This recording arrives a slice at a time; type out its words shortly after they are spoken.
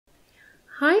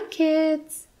Hi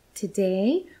kids!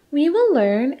 Today we will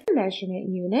learn measurement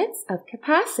units of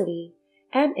capacity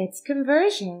and its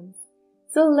conversions.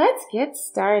 So let's get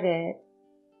started.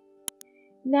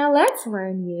 Now let's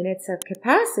learn units of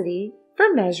capacity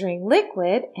for measuring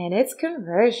liquid and its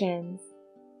conversions.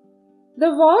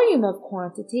 The volume of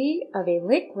quantity of a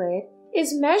liquid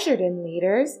is measured in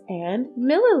liters and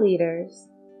milliliters.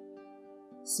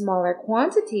 Smaller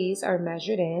quantities are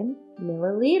measured in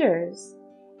milliliters,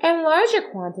 and larger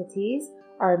quantities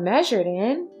are measured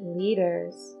in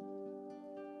liters.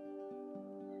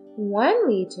 1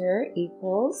 liter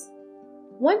equals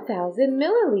 1,000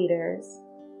 milliliters.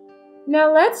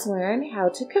 Now let's learn how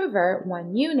to convert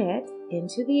one unit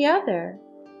into the other.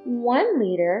 1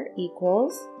 liter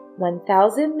equals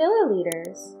 1,000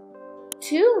 milliliters.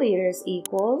 2 liters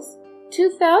equals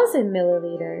 2,000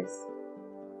 milliliters.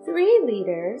 3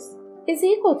 liters is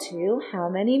equal to how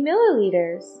many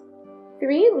milliliters?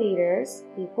 3 liters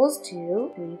equals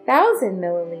to 3,000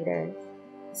 milliliters.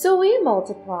 So we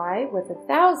multiply with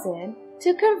 1,000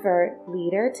 to convert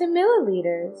liter to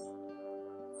milliliters.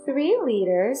 3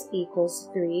 liters equals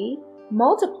 3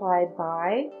 multiplied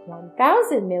by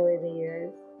 1,000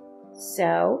 milliliters.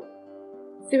 So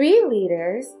 3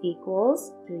 liters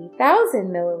equals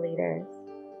 3,000 milliliters.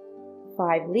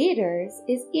 5 liters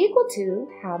is equal to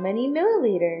how many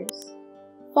milliliters?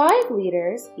 5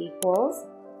 liters equals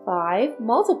 5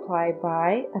 multiplied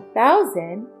by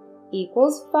 1,000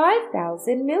 equals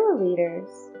 5,000 milliliters.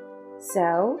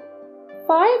 So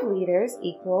 5 liters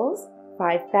equals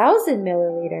 5,000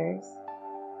 milliliters.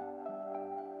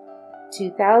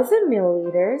 2,000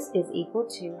 milliliters is equal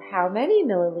to how many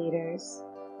milliliters?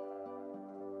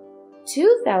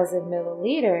 2,000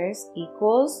 milliliters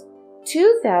equals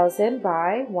 2,000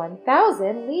 by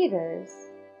 1,000 liters.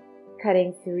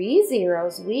 Cutting 3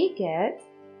 zeros, we get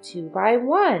 2 by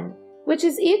 1, which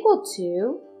is equal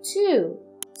to 2.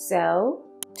 So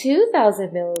 2,000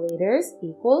 milliliters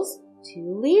equals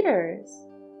 2 liters.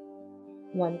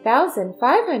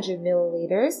 1,500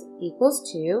 milliliters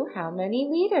equals to how many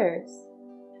liters?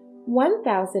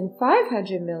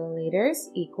 1,500 milliliters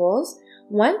equals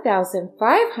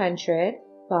 1,500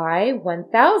 by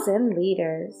 1,000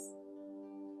 liters.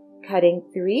 Cutting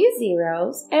 3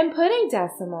 zeros and putting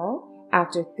decimal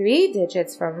after 3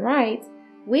 digits from right,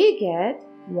 we get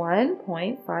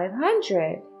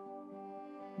 1.500.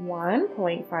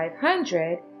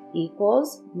 1.500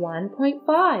 equals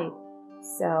 1.5.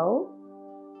 So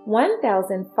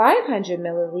 1,500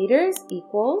 milliliters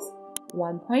equals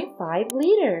 1.5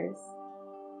 liters.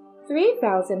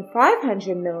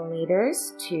 3,500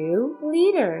 milliliters, 2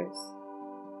 liters.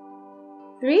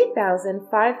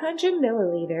 3,500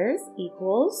 milliliters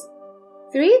equals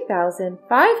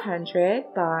 3,500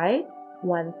 by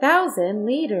 1,000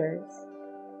 liters.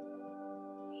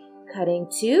 Cutting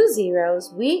 2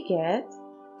 zeros, we get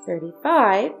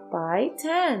 35 by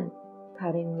 10.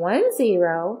 Cutting 1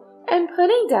 zero and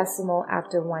putting decimal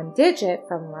after 1 digit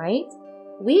from right,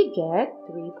 we get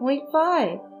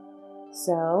 3.5.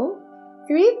 So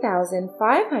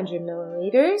 3,500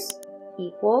 milliliters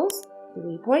equals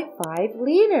 3.5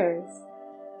 liters.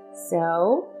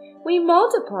 So we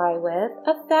multiply with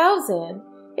 1,000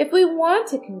 if we want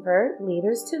to convert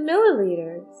liters to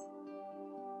milliliters.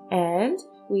 And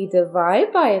we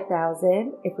divide by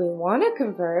 1,000 if we want to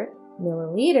convert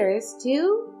milliliters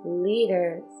to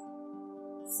liters.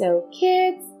 So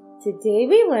kids, today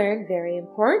we learned very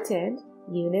important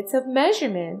units of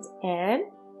measurement and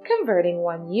converting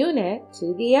one unit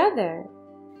to the other.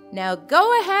 Now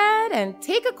go ahead and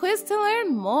take a quiz to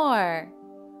learn more.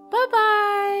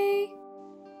 Bye-bye!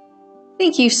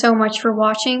 Thank you so much for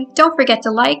watching. Don't forget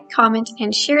to like, comment,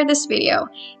 and share this video.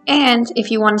 And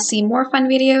if you want to see more fun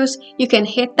videos, you can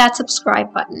hit that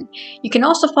subscribe button. You can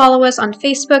also follow us on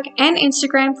Facebook and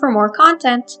Instagram for more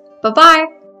content.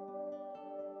 Bye-bye!